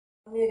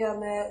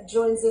Amiga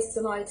joins us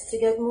tonight to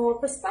get more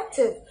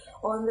perspective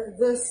on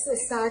this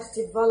sad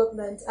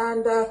development.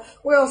 And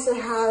we also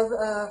have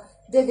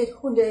David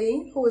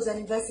Hundeyin, who is an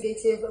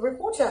investigative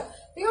reporter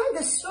behind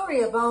the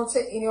story about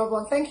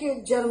Iniubong. Thank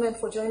you, gentlemen,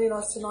 for joining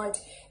us tonight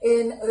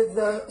in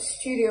the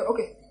studio.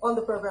 Okay, on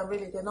the program,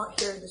 really. They're not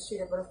here in the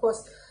studio, but of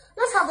course,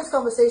 let's have this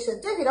conversation.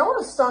 David, I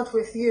want to start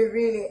with you,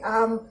 really.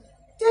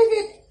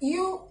 David,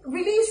 you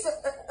released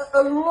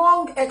a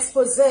long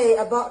expose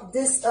about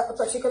this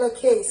particular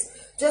case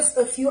just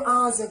a few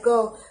hours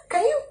ago.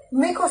 Can you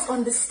make us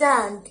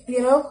understand,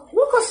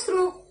 walk us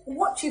through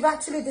what you've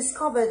actually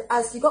discovered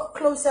as you got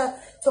closer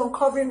to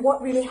uncovering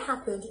what really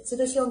happened to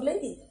this young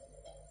lady?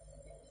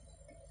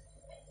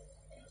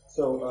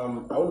 So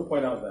I want to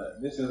point out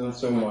that this isn't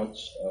so much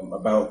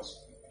about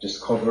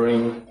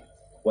discovering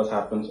what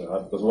happened to her,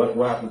 because what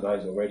happened to her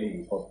is already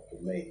in public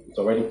domain. It's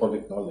already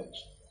public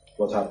knowledge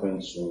what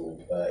happened to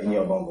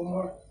Iniubong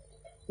Umoren.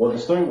 What the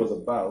story was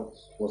about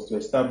was to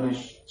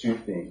establish two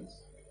things.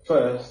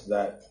 First,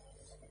 that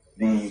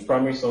the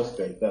primary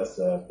suspect, that's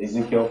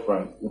Ezekiel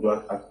Frank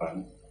Uduak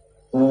Akpan,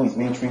 who is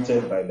being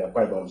treated by the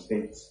Akwa Ibom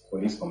State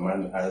Police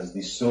Command as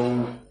the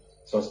sole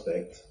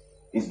suspect,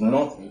 is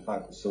not in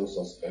fact the sole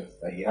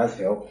suspect, that he has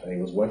help, that he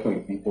was working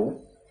with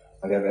people,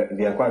 and that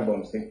the Akwa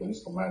Ibom State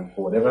Police Command,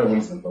 for whatever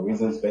reason, for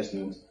reasons best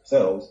known to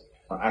themselves,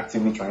 are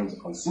actively trying to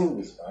conceal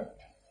this fact.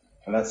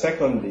 And that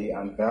secondly,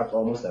 and perhaps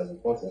almost as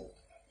important,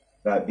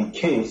 that the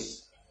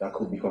case that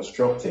could be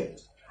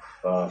constructed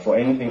for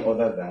anything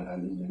other than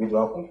an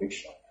individual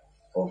conviction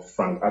of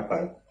Frank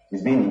Akpan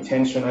is being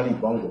intentionally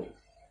bungled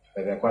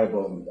by the Akwa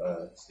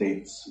Ibom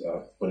State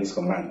Police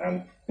Command.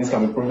 And this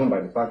can be proven by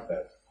the fact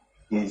that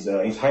his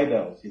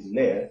hideout, his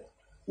lair,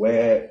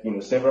 where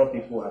several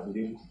people have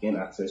been able to gain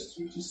access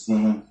to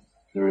see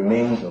the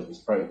remains of his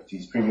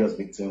previous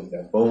victims,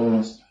 their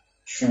bones,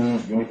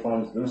 shoes,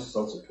 uniforms, those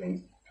sorts of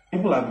things.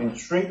 People have been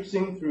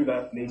traipsing through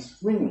that place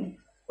freely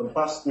for the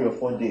past 3 or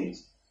 4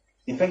 days,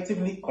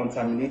 effectively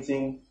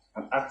contaminating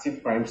an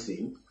active crime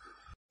scene,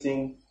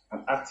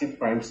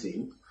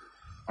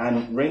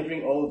 and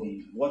rendering all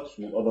the what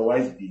would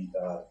otherwise be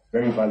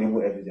very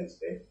valuable evidence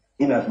there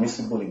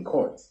inadmissible in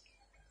court.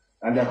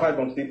 And the Akwa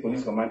Ibom State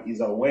Police Command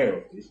is aware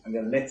of this, and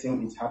they're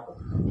letting it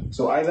happen.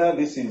 So either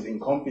this is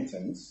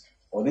incompetence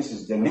or this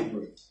is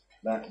deliberate,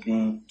 that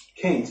the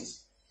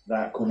case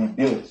that could be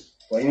built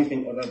for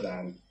anything other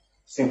than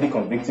simply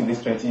convicting this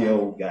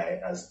 20-year-old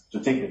guy as to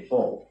take the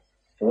fall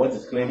for what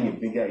is clearly a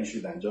bigger issue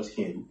than just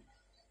him,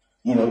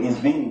 is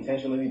being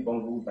intentionally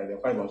bungled by the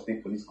Akwa Ibom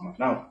State Police Command.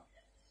 Now,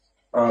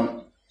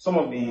 some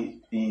of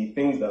the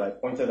things that I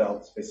pointed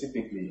out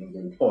specifically in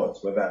the report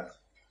were that,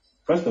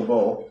 first of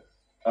all,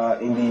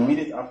 in the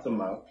immediate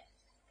aftermath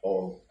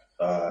of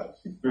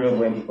the period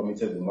when he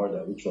committed the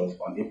murder, which was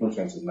on April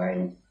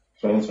 29,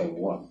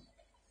 2021,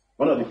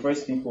 one of the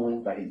first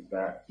people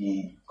that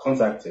he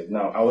contacted.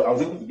 Now, I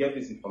was able to get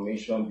this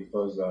information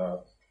because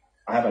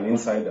I have an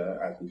insider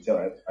at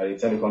a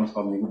telecoms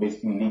company who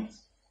basically leaked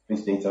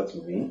this data to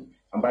me.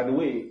 And by the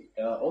way,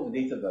 all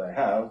the data that I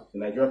have, the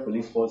Nigeria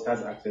Police Force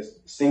has access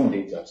to the same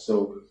data.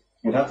 So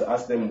you'd have to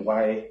ask them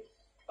why,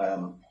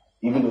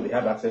 even though they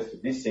have access to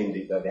this same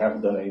data, they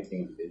haven't done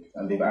anything with it.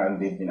 And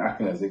they've been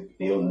acting as if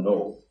they don't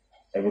know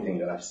everything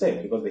that I've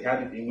said, because they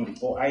had it even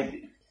before I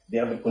did. They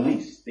are the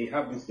police. They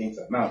have this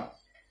data. Now,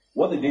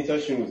 what the data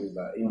shows is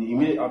that in the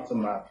immediate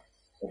aftermath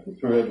of the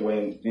period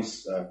when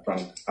this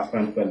Frank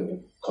Akpan fellow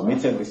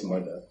committed this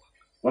murder,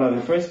 one of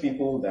the first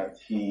people that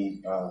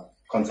he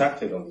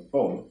contacted on the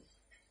phone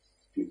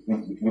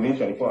within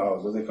 24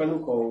 hours was a fellow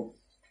called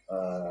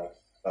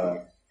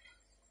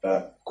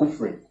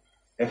Kufri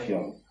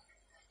Effiong.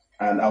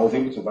 And I was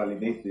able to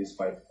validate this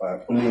by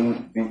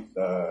pulling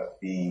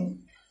the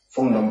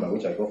phone number,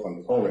 which I got from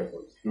the call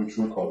records through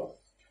Truecaller.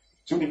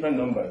 2 different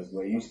numbers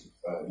were used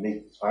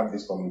to have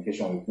this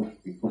communication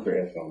with Kufri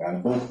Effiong,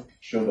 and both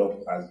showed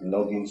up as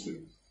belonging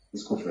to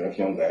this Kufri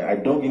Effiong guy. I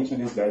dug into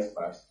this guy's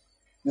past.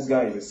 This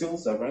guy is a civil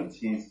servant.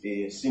 He's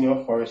a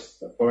senior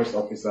forest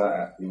officer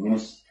at the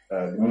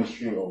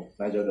Ministry of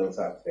Niger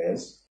Delta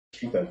Affairs.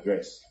 Street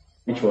address,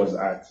 which was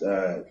at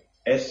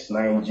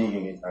S9G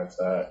unit at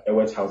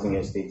Ewet Housing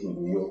Estate in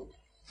Uyo,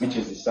 which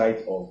is the site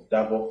of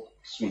Davo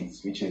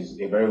Suites, which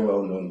is a very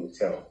well-known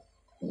hotel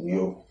in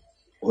Uyo.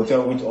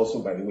 Hotel which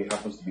also, by the way,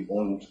 happens to be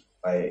owned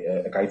by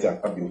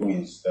Ekaite Akpabio, who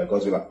is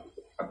Godswill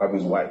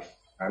Akpabio's wife.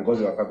 And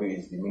Godswill Akpabio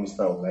is the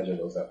Minister of Niger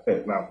Delta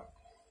Affairs. Now,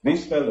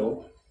 this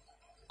fellow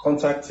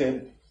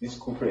contacted this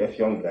Kufri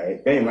Effiong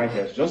guy. Bear in mind, he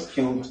has just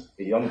killed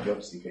a young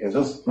job seeker. He has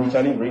just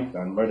brutally raped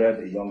and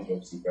murdered a young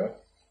job seeker.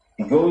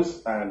 He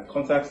goes and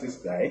contacts this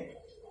guy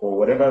for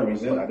whatever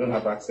reason. I don't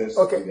have access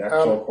to the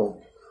actual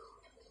call.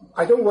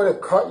 I don't want to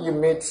cut you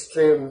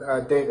midstream,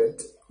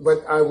 David,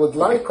 but I would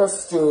like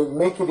us to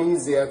make it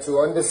easier to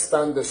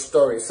understand the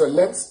story. So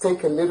let's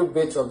take a little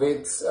bit of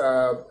it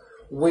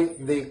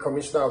with the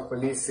Commissioner of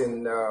Police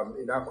in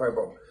Akwa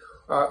Ibom.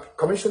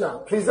 Commissioner,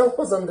 please help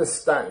us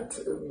understand.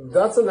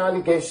 That's an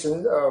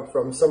allegation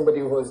from somebody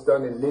who has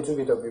done a little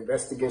bit of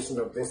investigation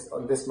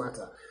on this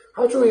matter.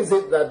 How true is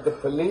it that the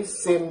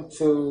police seem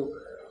to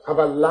have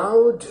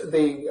allowed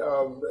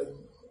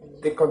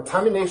the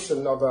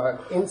contamination of an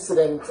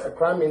incident, a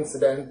crime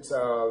incident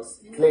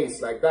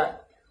place like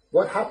that?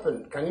 What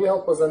happened? Can you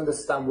help us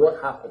understand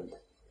what happened?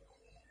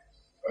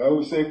 I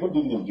will say good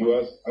evening,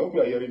 viewers. I hope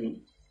you are hearing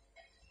me.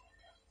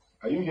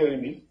 Are you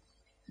hearing me?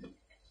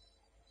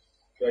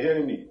 You are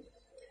hearing me?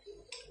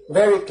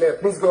 Very clear.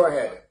 Please go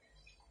ahead.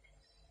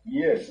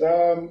 Yes.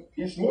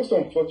 It's most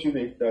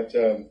unfortunate that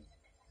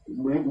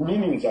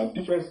meanings and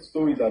different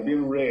stories are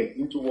being read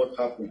into what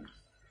happened.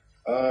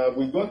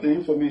 We got the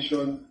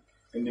information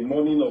in the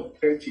morning of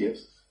 30th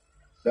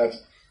that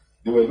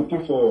they were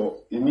looking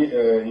for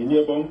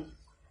Iniubong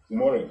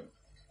Umoren.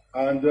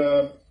 And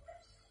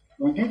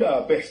we did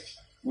our best.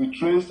 We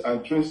traced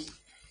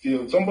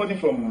till somebody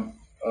from,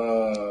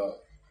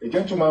 a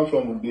gentleman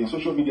from the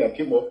social media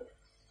came up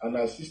and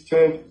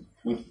assisted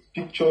with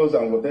pictures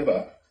and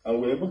whatever, and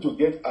we were able to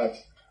get at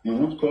the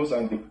root cause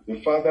and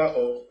the father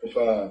of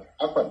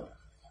Akwa.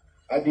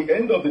 At the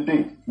end of the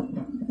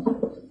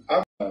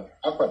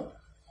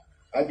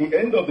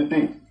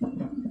day,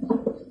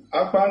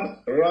 Akpan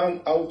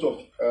ran out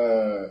of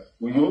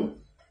Uyo,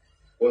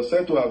 was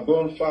said to have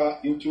gone far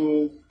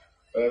into,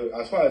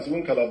 as far as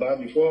even Calabar,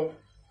 before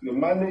they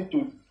managed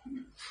to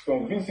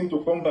convince him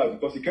to come back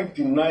because he kept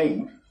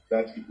denying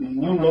that he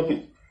knew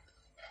nothing.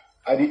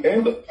 At the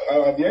end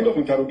of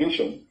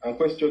interrogation and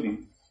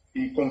questioning,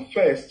 he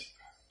confessed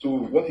to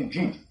what he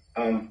did,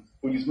 and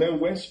policemen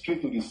went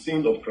straight to the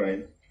scene of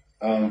crime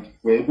and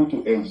were able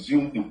to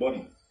exhume the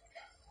body.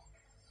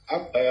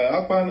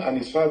 Akpan and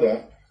his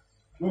father,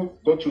 who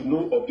got to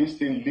know of this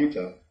thing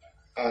later,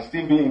 are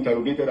still being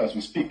interrogated as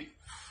we speak.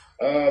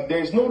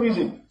 There is no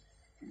reason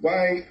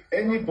why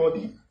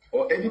anybody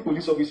or any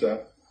police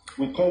officer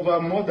will cover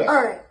murder.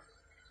 All right.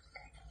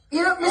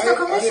 You know, Mr.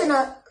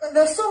 Commissioner,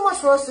 there's so much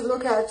for us to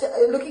look at.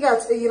 Looking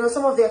at,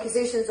 some of the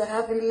accusations that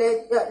have been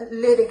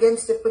laid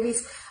against the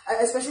police,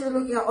 especially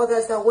looking at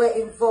others that were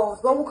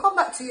involved. But we'll come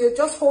back to you.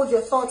 Just hold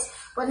your thoughts.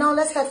 But now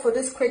let's head for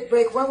this quick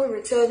break. When we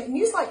return,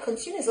 Newslight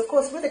continues, of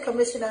course, with the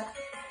Commissioner.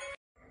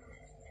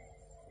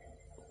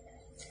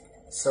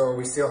 So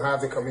we still have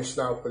the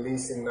Commissioner of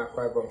Police in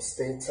Akwa Ibom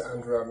State,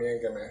 Andrew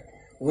Amiengeme,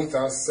 with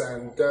us,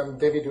 and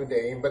David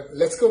Hundeyin. But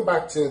let's go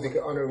back to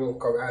the Honorable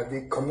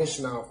the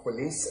Commissioner of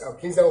Police.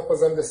 Please help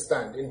us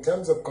understand, in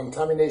terms of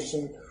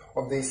contamination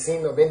of the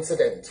scene of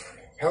incident,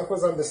 help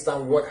us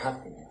understand what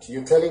happened.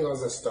 You're telling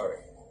us a story.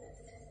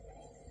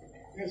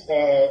 Yes,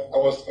 I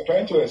was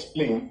trying to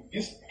explain.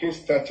 This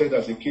case started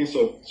as a case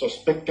of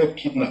suspected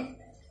kidnap.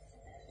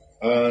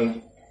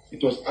 And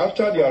it was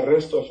after the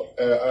arrest of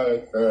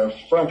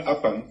Frank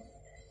Akpan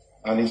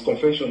and his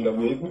confession that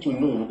we were able to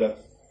know that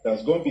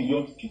has gone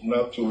beyond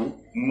kidnap to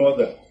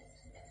murder.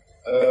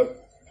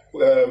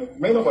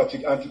 Men of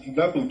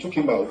anti-kidnapping took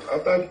him out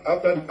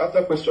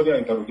after questioning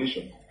and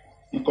interrogation.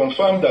 He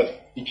confirmed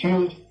that he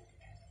killed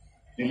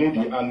the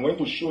lady and went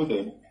to show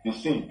them the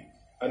scene.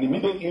 And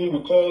immediately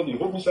we called the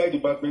homicide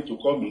department to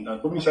come in,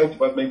 and homicide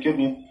department came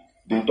in.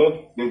 They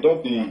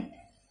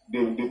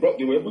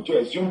were able to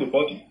exhume the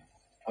body,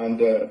 and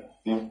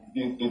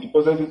they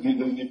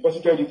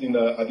deposited it in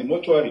at the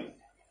mortuary.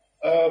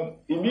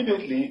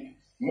 Immediately,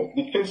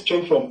 the case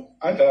changed from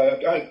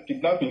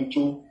kidnapping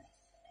to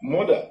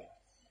murder.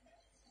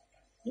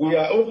 We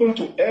are open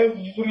to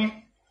every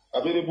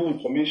available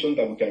information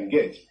that we can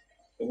get.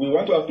 We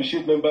want to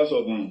appreciate members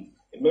of the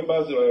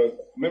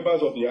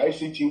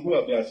ICT who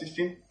have been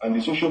assisting and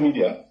the social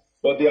media,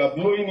 but they are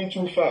blowing it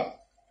too far.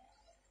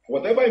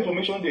 Whatever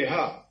information they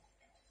have,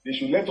 they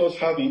should let us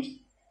have it.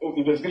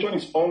 Investigation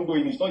is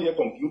ongoing; it's not yet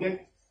concluded.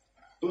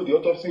 So the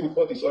autopsy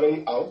report is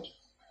already out.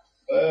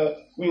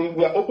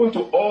 We are open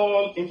to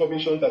all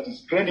information that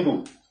is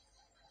credible.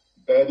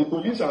 The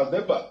police has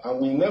never and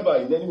will never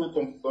in any way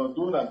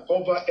condone and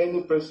cover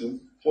any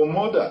person for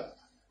murder.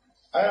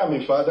 I am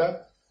a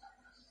father.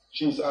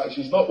 She's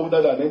not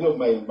older than any of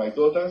my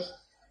daughters,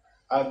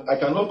 and I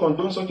cannot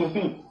condone such a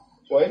thing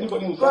for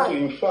anybody who's trying to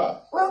infer.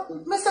 Well,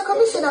 Mr.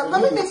 Commissioner,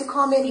 let me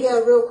come in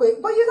here real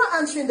quick, but you're not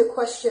answering the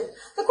question.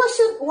 The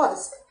question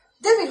was,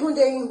 David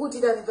Hundeyin, who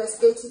did an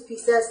investigative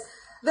piece, says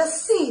the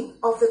scene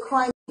of the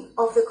crime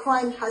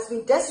has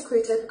been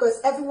desecrated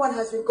because everyone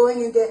has been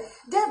going in there,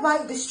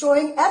 thereby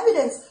destroying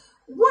evidence.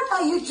 What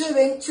are you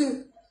doing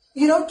to,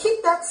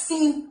 keep that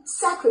scene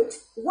sacred?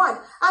 One.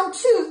 And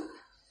two,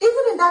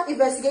 even in that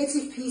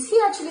investigative piece, he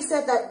actually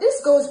said that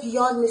this goes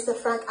beyond Mr.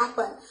 Frank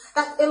Akpan,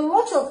 that a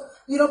lot of,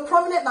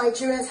 prominent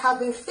Nigerians have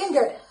been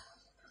fingered.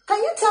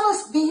 Can you tell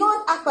us,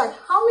 beyond Akpan,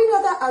 how many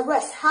other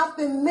arrests have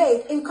been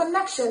made in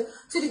connection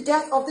to the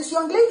death of this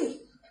young lady?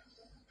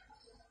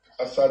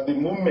 As at the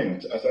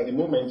moment,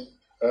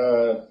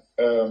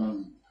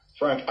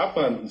 Frank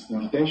Akpan is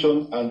in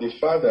detention, and the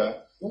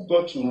father, who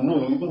got to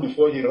know even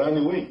before he ran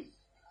away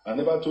and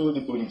never told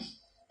the police.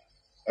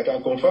 I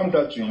can confirm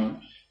that to you.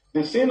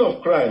 The scene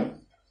of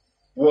crime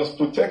was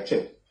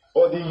protected,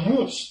 but the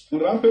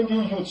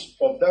rampaging youths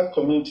of that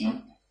community,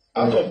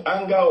 out of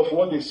anger of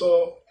what they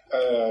saw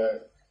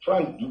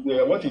Frank,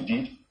 what he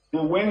did, they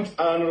went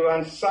and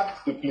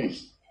ransacked the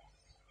place.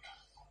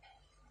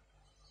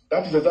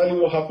 That is exactly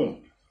what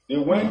happened. They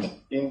went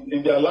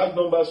in their large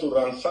numbers to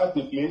ransack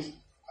the place,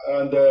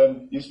 and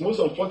it's most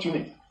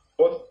unfortunate.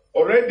 But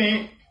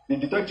already the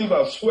detective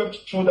have swept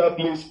through that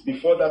place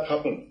before that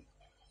happened.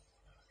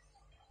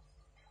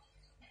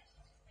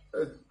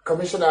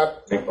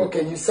 Commissioner,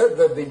 okay, you said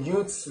that the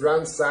youths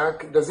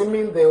ransack. Does it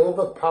mean they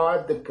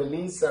overpowered the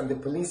police and the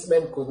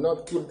policemen could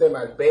not keep them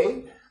at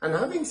bay? And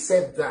having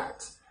said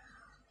that,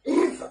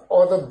 if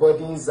other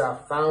bodies are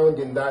found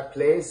in that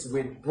place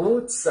with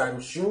boots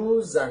and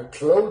shoes and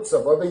clothes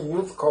of other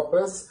youth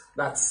coppers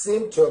that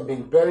seem to have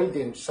been buried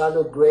in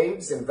shallow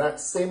graves in that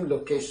same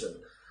location,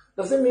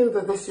 does it mean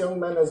that this young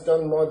man has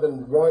done more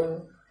than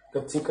one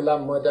particular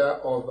murder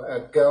of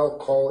a girl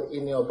called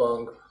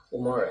Iniubong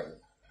Umoren?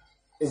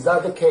 Is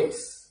that the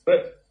case?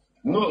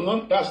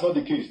 No, that's not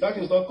the case. That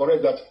is not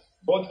correct. That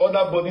but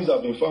other bodies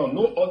have been found.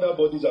 No other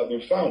bodies have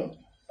been found,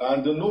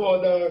 and no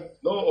other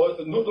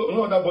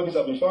bodies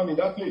have been found in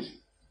that place.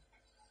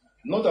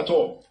 Not at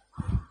all.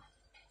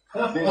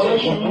 All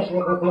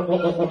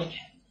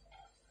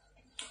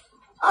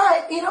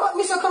right, you know what,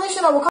 Mr.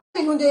 Commissioner, we'll come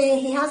to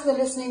Hundeyin. He has been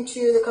listening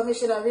to the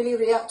commissioner really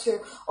react to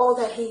all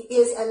that he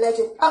is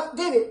alleging.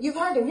 David, you've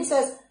heard him. He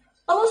says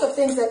a lot of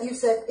things that you've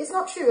said is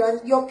not true,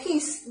 and your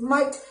piece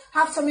might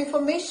have some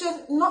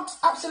information not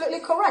absolutely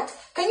correct.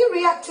 Can you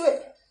react to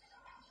it?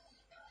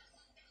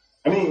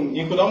 I mean,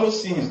 you could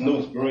almost see his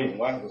nose growing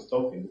while he was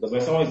talking, because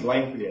when someone is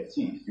lying through their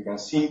teeth, you can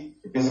see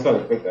the physical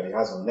effect that it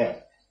has on them.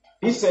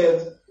 He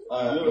said,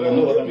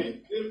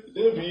 David,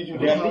 you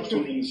don't have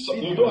to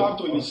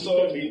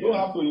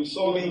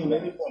insult him in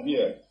any form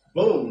here.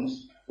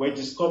 Bones were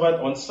discovered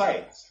on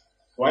site.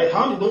 Right?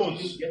 How did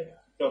those get to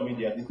social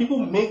media? Did people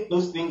make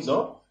those things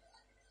up?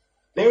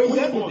 There is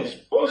evidence.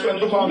 Bones were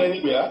not found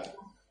anywhere.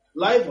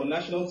 Live on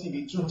national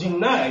TV to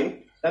deny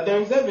that there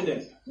is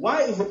evidence.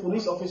 Why is a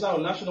police officer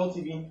on national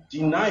TV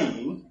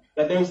denying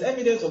that there is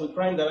evidence of a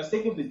crime that has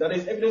taken place? That there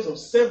is evidence of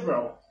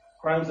several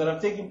crimes that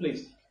have taken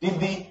place. Did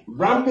the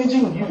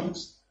rampaging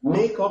youths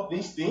make up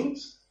these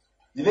things?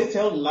 Did they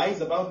tell lies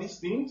about these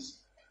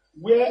things?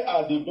 Where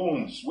are the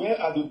bones? Where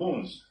are the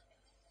bones?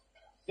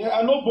 There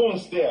are no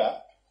bones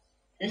there.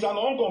 It's an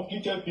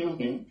uncompleted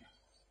building.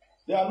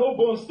 There are no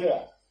bones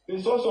there. They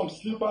saw some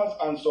slippers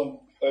and some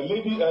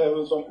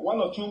some one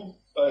or two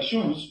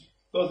shoes.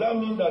 Does that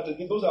mean that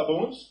those are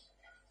bones?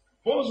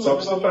 Bones were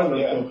never found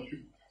there.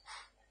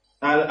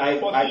 And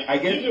I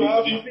get if you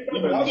have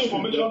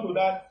information to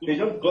that, they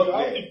just got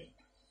there.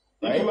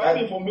 If you have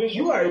information,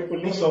 you are a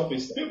police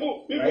officer.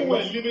 People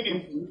were living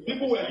in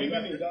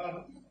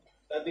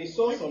that they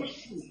saw some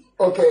shoes.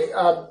 Okay,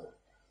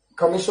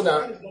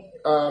 Commissioner,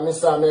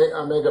 Mr.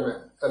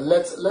 Amegame,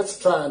 let's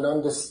try and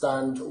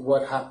understand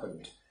what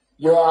happened.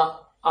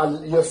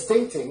 You're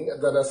stating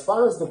that as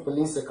far as the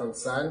police are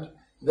concerned,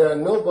 there are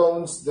no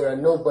bones, there are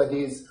no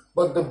bodies,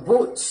 but the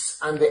boots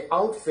and the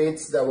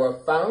outfits that were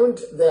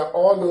found, they're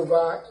all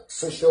over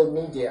social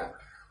media.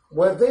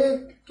 Were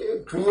they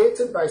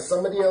created by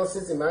somebody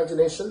else's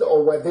imagination,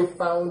 or were they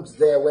found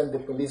there when the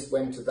police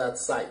went to that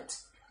site?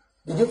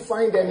 Did you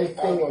find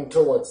anything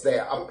untoward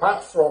there,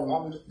 apart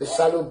from the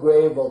shallow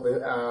grave of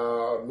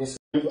Miss?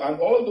 And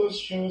all those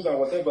shoes and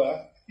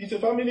whatever, it's a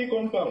family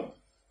compound.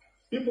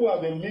 People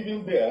have been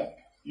living there.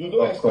 You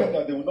don't expect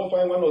that they will not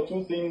find one or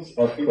two things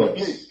in the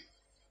place.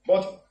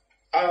 But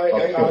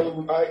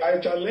I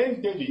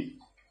challenge David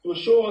to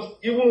show us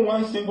even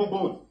one single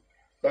bone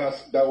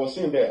that was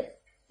seen there.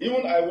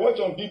 Even I watched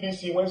on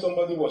BBC when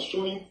somebody was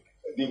showing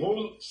the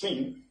whole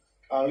scene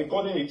and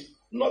recording it.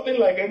 Nothing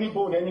like any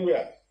bone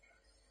anywhere.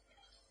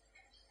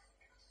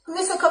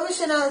 Mr.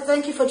 Commissioner,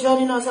 thank you for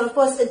joining us. And of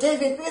course,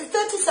 David, in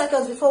 30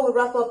 seconds before we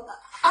wrap up,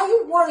 are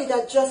you worried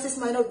that justice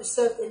might not be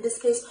served in this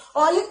case?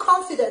 Or are you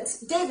confident,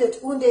 David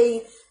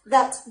Hundeyin,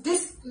 that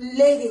this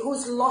lady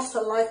who's lost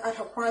her life at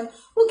her crime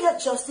will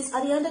get justice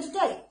at the end of the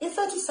day? In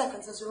 30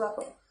 seconds as we wrap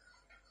up.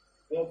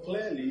 Well,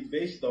 clearly,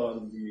 based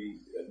on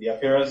the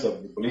appearance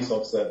of the police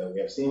officer that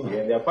we have seen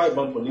here, the Akwa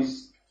Ibom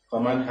Police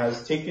Command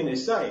has taken a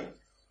side.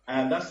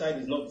 And that side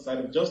is not the side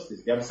of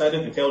justice. They have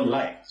decided to tell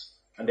lies.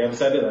 And they have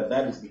decided that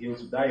that is the hill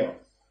to die on.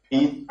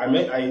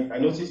 I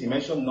noticed he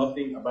mentioned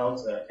nothing about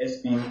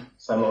SP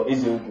Samuel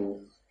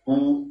Ezeogo,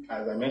 who,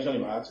 as I mentioned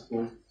in my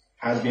article,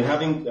 has been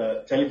having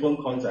telephone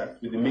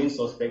contact with the main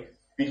suspect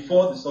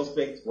before the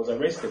suspect was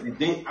arrested, the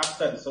day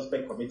after the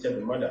suspect committed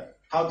the murder.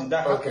 How did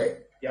that happen? Okay.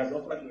 He has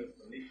offered no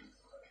explanation.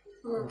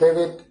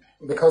 David,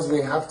 because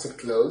we have to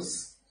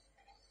close.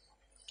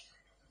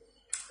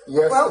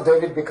 Yes, well,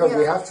 David, because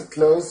we have to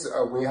close,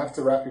 we have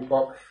to wrap it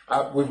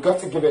up. We've got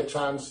to give a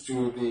chance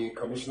to the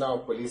Commissioner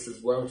of Police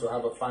as well to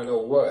have a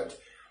final word.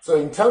 So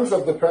in terms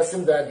of the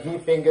person that he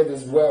fingered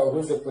as well,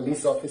 who's a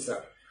police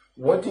officer,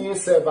 what do you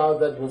say about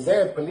that? Was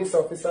there a police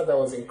officer that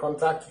was in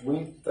contact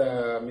with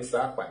Mr.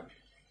 Akpan?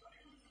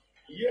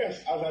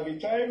 Yes, as at the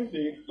time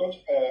they got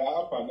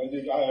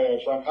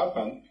Frank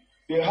Akpan,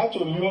 they had to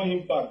lure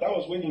him back. That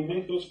was when he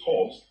made those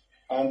calls.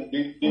 And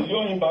they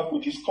lure him back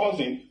with his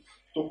cousin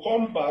to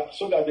come back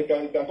so that they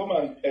can come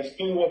and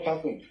explain what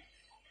happened.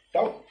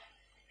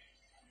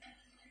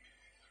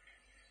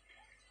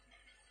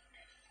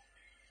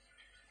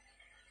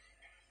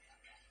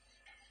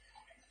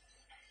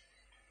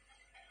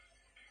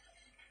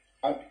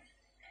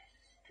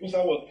 Musa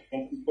was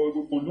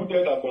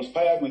colluded and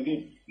conspired with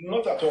him.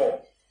 Not at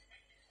all.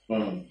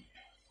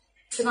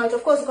 Tonight,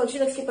 of course, we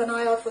continue to keep an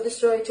eye out for this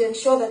story to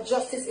ensure that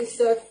justice is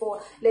served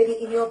for Lady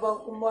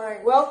Iniubong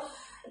Umoren. Well,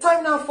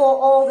 time now for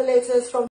all the latest from